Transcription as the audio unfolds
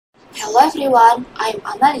Hello everyone, I'm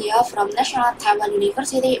Amalia from National Taiwan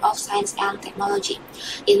University of Science and Technology.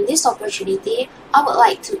 In this opportunity, I would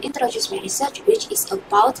like to introduce my research, which is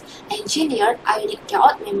about engineered ionic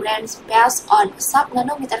diode membranes based on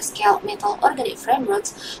sub-nanometer-scale metal organic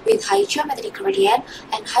frameworks with high geometric gradient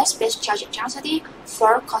and high space charge density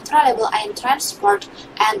for controllable ion transport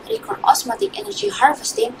and record osmotic energy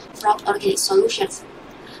harvesting from organic solutions.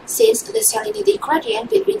 Since the salinity gradient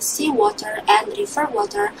between seawater and river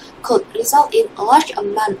water could result in a large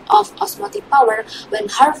amount of osmotic power when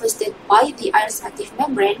harvested by the ion-selective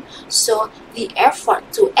membrane, so the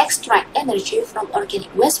effort to extract energy from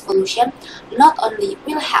organic waste pollution not only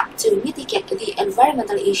will help to mitigate the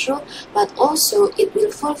environmental issue, but also it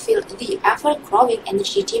will fulfill the ever-growing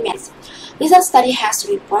energy demands. Recent study has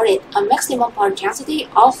reported a maximum power density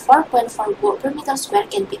of 4.4 volt per meter square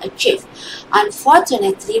can be achieved.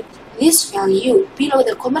 Unfortunately, this value below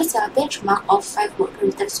the commercial benchmark of 5 volt per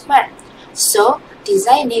meter square. So,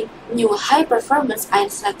 designing new high-performance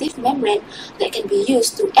ion-selective membrane that can be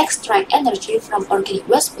used to extract energy from organic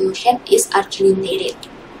waste pollution is urgently needed.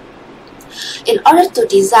 In order to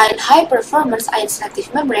design high-performance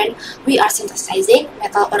ion-selective membrane, we are synthesizing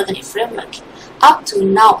metal organic framework. Up to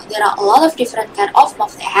now, there are a lot of different kinds of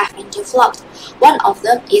MOF that have been developed. One of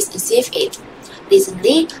them is ZIF-8.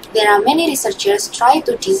 Recently, there are many researchers trying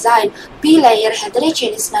to design p-layer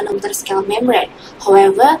heterogeneous nanometer-scale membrane.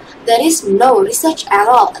 However, there is no research at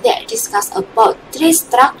all that discusses about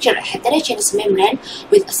three-structure heterogeneous membrane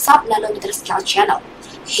with a sub-nanometer-scale channel.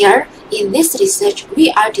 Here, in this research,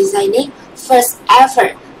 we are designing first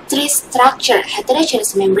ever three-structure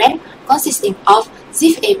heterogeneous membrane consisting of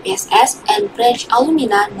ZIF-8PSS and branched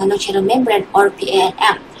alumina nanochannel membrane or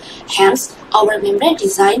BANM. Hence, our membrane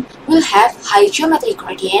design will have high geometric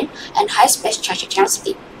gradient and high space charge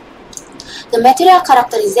density. The material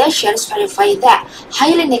characterizations verify that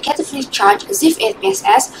highly negatively charged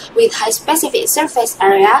ZIF-8PSS with high specific surface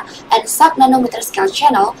area and sub-nanometer scale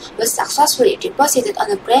channel was successfully deposited on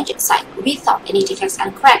the branched side without any defects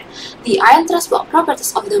and crack. The ion transport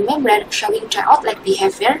properties of the membrane showing diode-like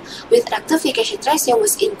behavior with rectification ratio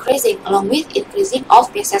was increasing along with increasing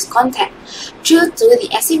of PSS content. Due to the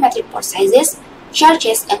asymmetric pore sizes,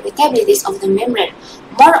 charges and wettabilities of the membrane.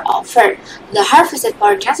 Moreover, the harvested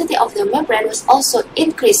power density of the membrane was also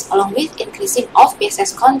increased along with increasing of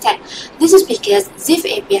PSS content. This is because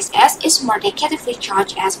ZIF-8PSS is more negatively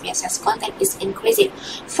charged as PSS content is increasing.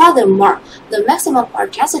 Furthermore, the maximum power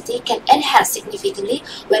density can enhance significantly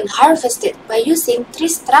when harvested by using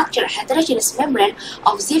three-structure heterogeneous membrane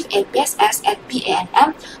of ZIF-8PSS at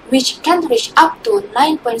BANM, which can reach up to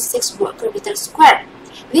 9.6 volt per meter square.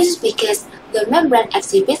 This is because the membrane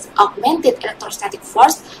exhibits augmented electrostatic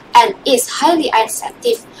force and is highly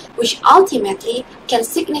ion-selective, which ultimately can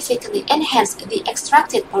significantly enhance the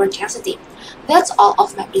extracted power density. That's all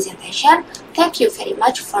of my presentation. Thank you very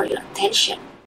much for your attention.